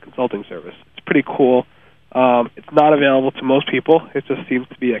AdSense as a consulting service. It's pretty cool. It's not available to most people. It just seems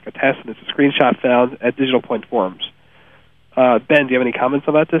to be like a test, and it's a screenshot found at Digital Point Forums. Ben, do you have any comments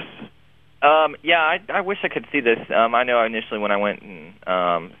about this? Yeah, I wish I could see this. I know initially when I went and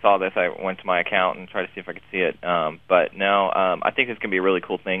saw this, I went to my account and tried to see if I could see it. But no, I think this can be a really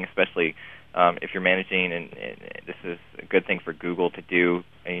cool thing, especially if you're managing, and this is a good thing for Google to do,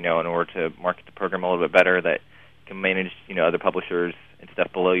 in order to market the program a little bit better, that you can manage, other publishers and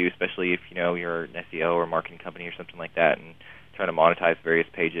stuff below you, especially if, you're an SEO or marketing company or something like that, and trying to monetize various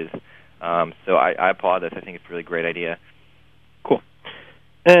pages. So I applaud this. I think it's a really great idea. Cool.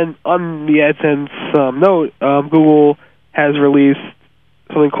 And on the AdSense note, Google has released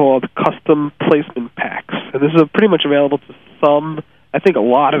something called custom placement packs. And this is pretty much available to I think a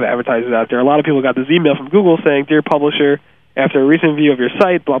lot of advertisers out there. A lot of people got this email from Google saying, dear publisher, after a recent view of your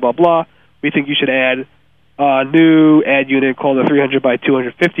site, blah, blah, blah, we think you should add a new ad unit called a 300 by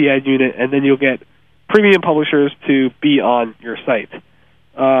 250 ad unit, and then you'll get premium publishers to be on your site.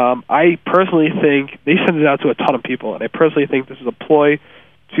 I personally think they send it out to a ton of people, and I personally think this is a ploy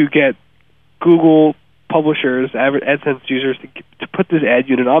to get Google publishers, AdSense users, to put this ad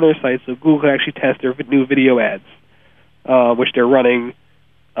unit on their site so Google can actually test their new video ads, which they're running,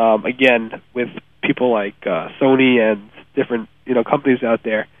 again, with people like Sony and different companies out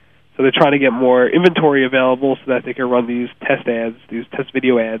there. So they're trying to get more inventory available so that they can run these test ads, these test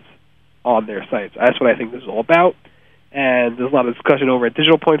video ads on their sites. That's what I think this is all about. And there's a lot of discussion over at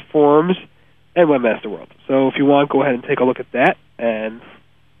Digital Point Forums and Webmaster World. So if you want, go ahead and take a look at that. And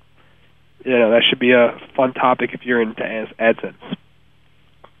that should be a fun topic if you're into AdSense.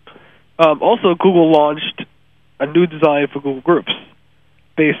 Also, Google launched a new design for Google Groups.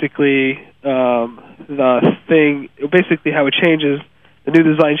 Basically, how it changes, the new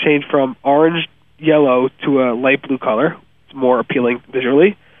design changed from orange yellow to a light blue color. It's more appealing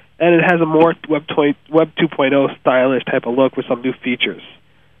visually, and it has a more Web 2.0 stylish type of look with some new features.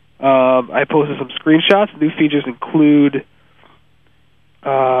 I posted some screenshots. New features include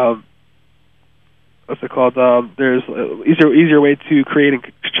what's it called? There's an easier way to create and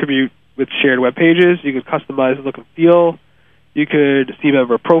contribute with shared web pages. You could customize the look and feel. You could see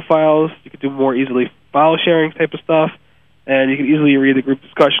member profiles. You could do more easily file sharing type of stuff, and you can easily read the group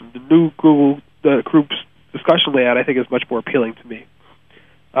discussion. The group's discussion layout, I think, is much more appealing to me.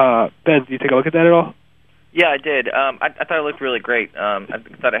 Ben, did you take a look at that at all? Yeah, I did. I thought it looked really great. I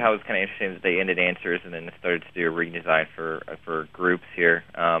thought it was kind of interesting that they ended answers and then started to do a redesign for groups here.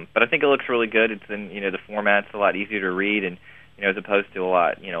 But I think it looks really good. It's in the format's a lot easier to read, and as opposed to a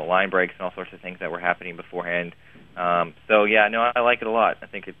lot line breaks and all sorts of things that were happening beforehand. So yeah, no, I like it a lot. I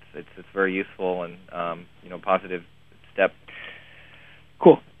think it's very useful and positive step.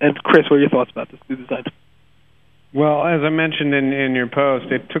 Cool. And Chris, what are your thoughts about this new design? Well, as I mentioned in your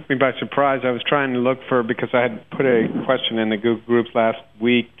post, it took me by surprise. I was trying to look because I had put a question in the Google Groups last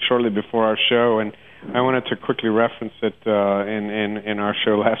week, shortly before our show, and I wanted to quickly reference it in our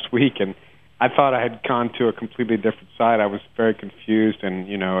show last week. And I thought I had gone to a completely different site. I was very confused, and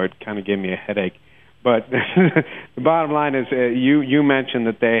it kind of gave me a headache. But the bottom line is, you mentioned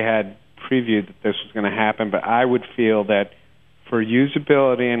that they had previewed that this was going to happen, but I would feel that for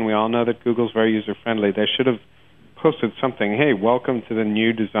usability, and we all know that Google's very user-friendly, they should have posted something, hey, welcome to the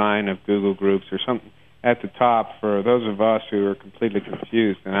new design of Google Groups, or something at the top for those of us who are completely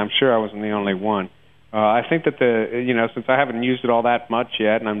confused, and I'm sure I wasn't the only one. I think that since I haven't used it all that much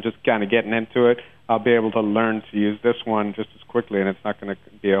yet, and I'm just kind of getting into it, I'll be able to learn to use this one just as quickly, and it's not going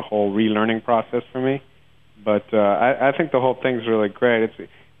to be a whole relearning process for me. But I think the whole thing's really great. It's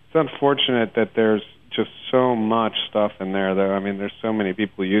unfortunate that there's just so much stuff in there, though. I mean, there's so many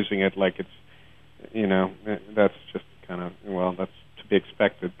people using it, like it's, that's just kind of, that's to be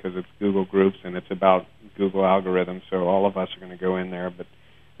expected because it's Google Groups and it's about Google algorithms, so all of us are going to go in there. But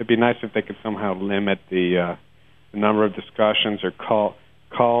it'd be nice if they could somehow limit the number of discussions, or call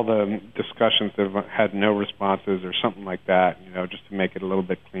the discussions that have had no responses or something like that, just to make it a little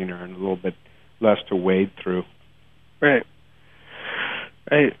bit cleaner and a little bit less to wade through. Right.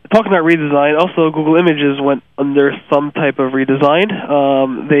 Talking about redesign, also Google Images went under some type of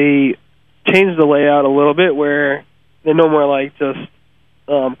redesign. They changed the layout a little bit where they're no more like just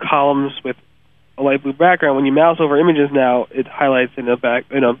columns with a light blue background. When you mouse over images now, it highlights in a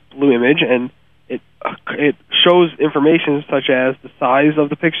blue image, and it shows information such as the size of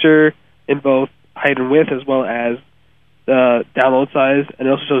the picture in both height and width, as well as the download size, and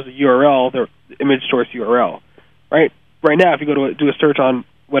it also shows the URL, the image source URL. Right now, if you go to do a search on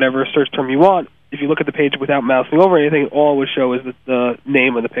whatever search term you want, if you look at the page without mousing over anything, all it would show is the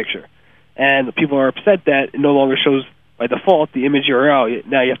name of the picture. And people are upset that it no longer shows by default the image URL.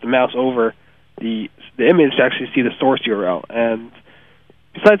 Now you have to mouse over the image to actually see the source URL. And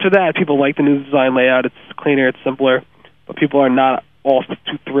besides for that, people like the new design layout. It's cleaner, it's simpler, but people are not all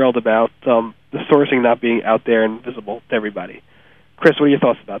too thrilled about the sourcing not being out there and visible to everybody. Chris, what are your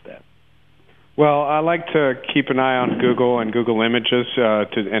thoughts about that? Well, I like to keep an eye on Google and Google Images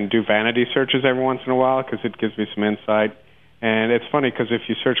and do vanity searches every once in a while because it gives me some insight. And it's funny because if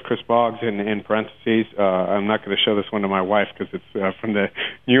you search Chris Boggs in parentheses, I'm not going to show this one to my wife because it's from the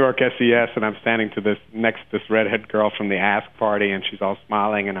New York SES, and I'm standing next to this redhead girl from the Ask Party, and she's all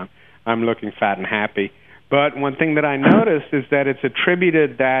smiling, and I'm looking fat and happy. But one thing that I noticed is that it's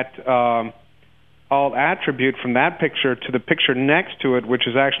attributed that alt attribute from that picture to the picture next to it, which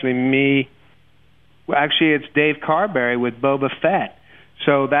is actually me. Actually, it's Dave Carberry with Boba Fett.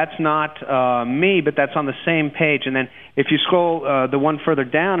 So that's not me, but that's on the same page. And then if you scroll the one further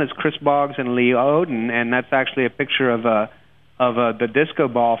down, it's Chris Boggs and Lee Odin, and that's actually a picture of the disco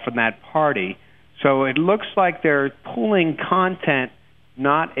ball from that party. So it looks like they're pulling content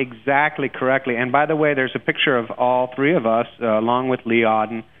not exactly correctly. And by the way, there's a picture of all three of us, along with Lee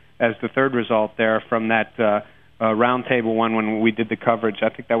Odin, as the third result there from that roundtable one when we did the coverage. I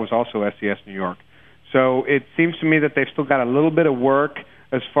think that was also SES New York. So it seems to me that they've still got a little bit of work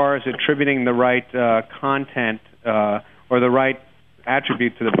as far as attributing the right content or the right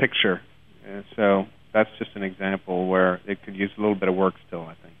attribute to the picture. So that's just an example where it could use a little bit of work still,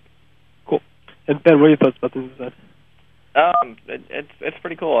 I think. Cool. And Ben, what are your thoughts about this design? It's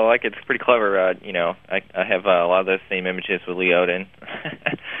pretty cool. I like it. It's pretty clever. I have a lot of those same images with Lee Odin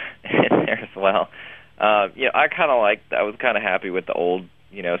in there as well. I was kind of happy with the old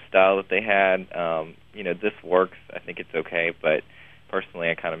style that they had. This works. I think it's okay, but personally,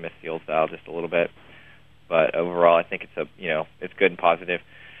 I kind of miss the old style just a little bit. But overall, I think it's good and positive.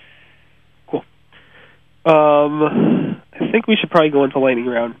 Cool. I think we should probably go into lightning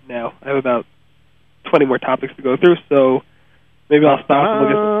round now. I have about 20 more topics to go through, so maybe I'll stop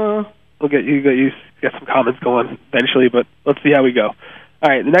and we'll get some comments going eventually. But let's see how we go. All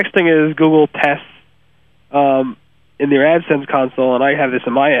right. The next thing is Google tests. In their AdSense console, and I have this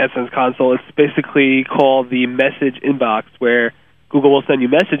in my AdSense console, it's basically called the message inbox, where Google will send you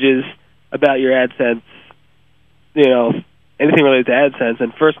messages about your AdSense, anything related to AdSense.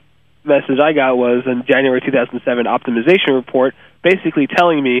 And first message I got was in January 2007 optimization report, basically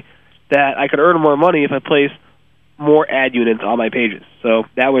telling me that I could earn more money if I placed more ad units on my pages. So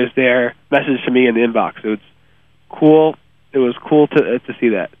that was their message to me in the inbox. It was cool. It was cool to see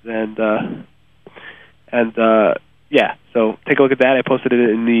that, yeah, so take a look at that. I posted it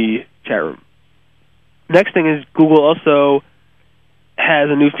in the chat room. Next thing is Google also has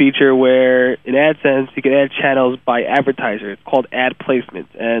a new feature where in AdSense you can add channels by advertiser. It's called ad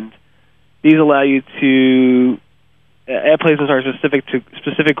placements, and these allow you to ad placements are specific to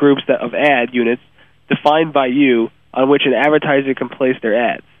specific groups of ad units defined by you on which an advertiser can place their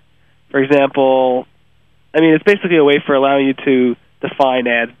ads. For example, it's basically a way for allowing you to define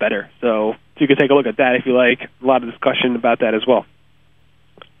ads better. So you can take a look at that if you like. A lot of discussion about that as well.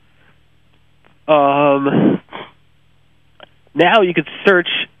 Now you could search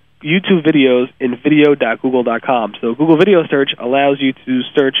YouTube videos in video.google.com. So Google Video Search allows you to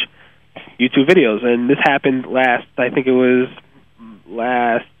search YouTube videos, and this happened last Friday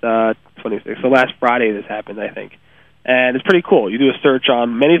this happened, I think. And it's pretty cool. You do a search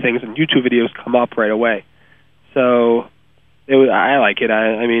on many things, and YouTube videos come up right away. So I like it.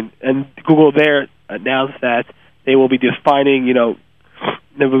 I mean, and Google there announced that they will be defining,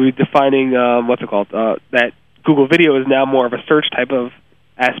 that Google Video is now more of a search type of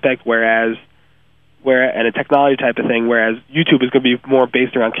aspect, and a technology type of thing, whereas YouTube is going to be more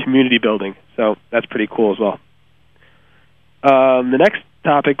based around community building. So that's pretty cool as well. The next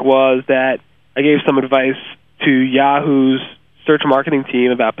topic was that I gave some advice to Yahoo's search marketing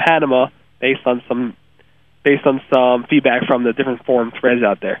team about Panama based on some feedback from the different forum threads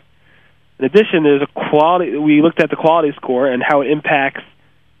out there. In addition, we looked at the quality score and how it impacts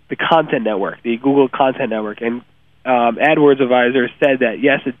the content network, the Google Content Network, and AdWords Advisor said that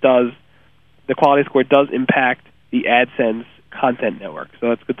yes, it does. The quality score does impact the AdSense content network, so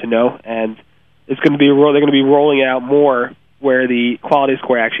that's good to know. And it's going to be they're going to be rolling out more where the quality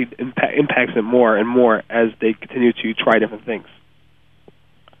score actually impacts it more and more as they continue to try different things.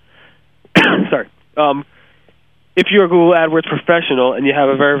 Sorry. If you're a Google AdWords professional and you have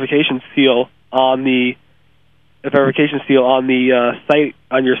a verification seal on the site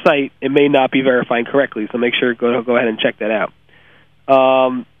on your site, it may not be verifying correctly. So make sure go ahead and check that out.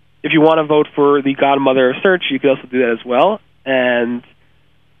 If you want to vote for the godmother of search, you can also do that as well. And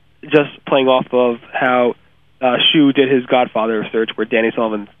just playing off of how Shu did his Godfather of search, where Danny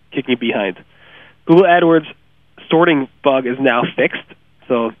Sullivan's kicking behind. Google AdWords sorting bug is now fixed,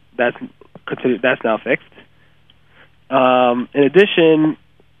 so that's now fixed. In addition,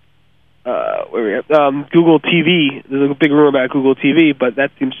 Google TV. There's a big rumor about Google TV, but that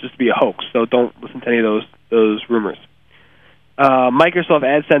seems just to be a hoax. So don't listen to any of those rumors. Microsoft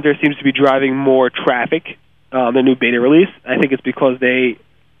Ad Center seems to be driving more traffic. Their new beta release. I think it's because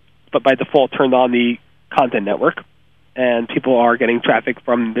but by default, turned on the content network, and people are getting traffic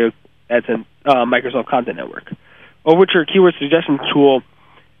from their Microsoft Content Network. Overture keyword suggestion tool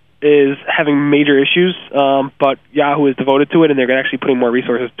is having major issues, but Yahoo is devoted to it, and they're actually putting more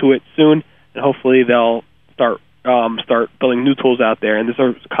resources to it soon, and hopefully they'll start building new tools out there. And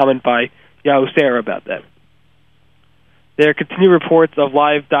there's a comment by Yahoo Sarah about that. There continue reports of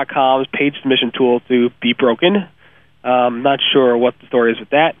Live.com's page submission tool to be broken. Not sure what the story is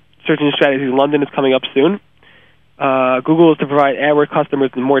with that. Search Engine Strategies London is coming up soon. Google is to provide AdWords customers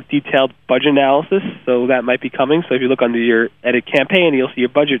with more detailed budget analysis, so that might be coming. So if you look under your edit campaign, you'll see your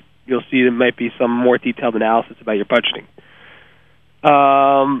budget. You'll see there might be some more detailed analysis about your budgeting.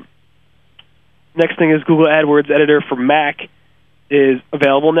 Next thing is Google AdWords Editor for Mac is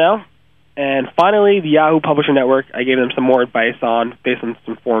available now. And finally, the Yahoo Publisher Network, I gave them some more advice based on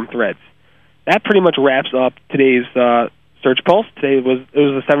some forum threads. That pretty much wraps up today's Search Pulse. Today it was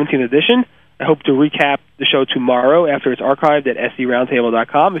the 17th edition. I hope to recap the show tomorrow after it's archived at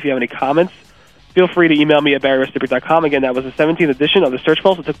seroundtable.com. If you have any comments, feel free to email me at barryrestipper.com. Again, that was the 17th edition of the Search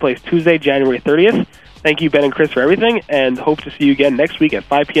Pulse. It took place Tuesday, January 30th. Thank you, Ben and Chris, for everything, and hope to see you again next week at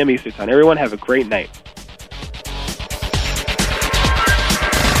 5 p.m. Eastern Time. Everyone, have a great night.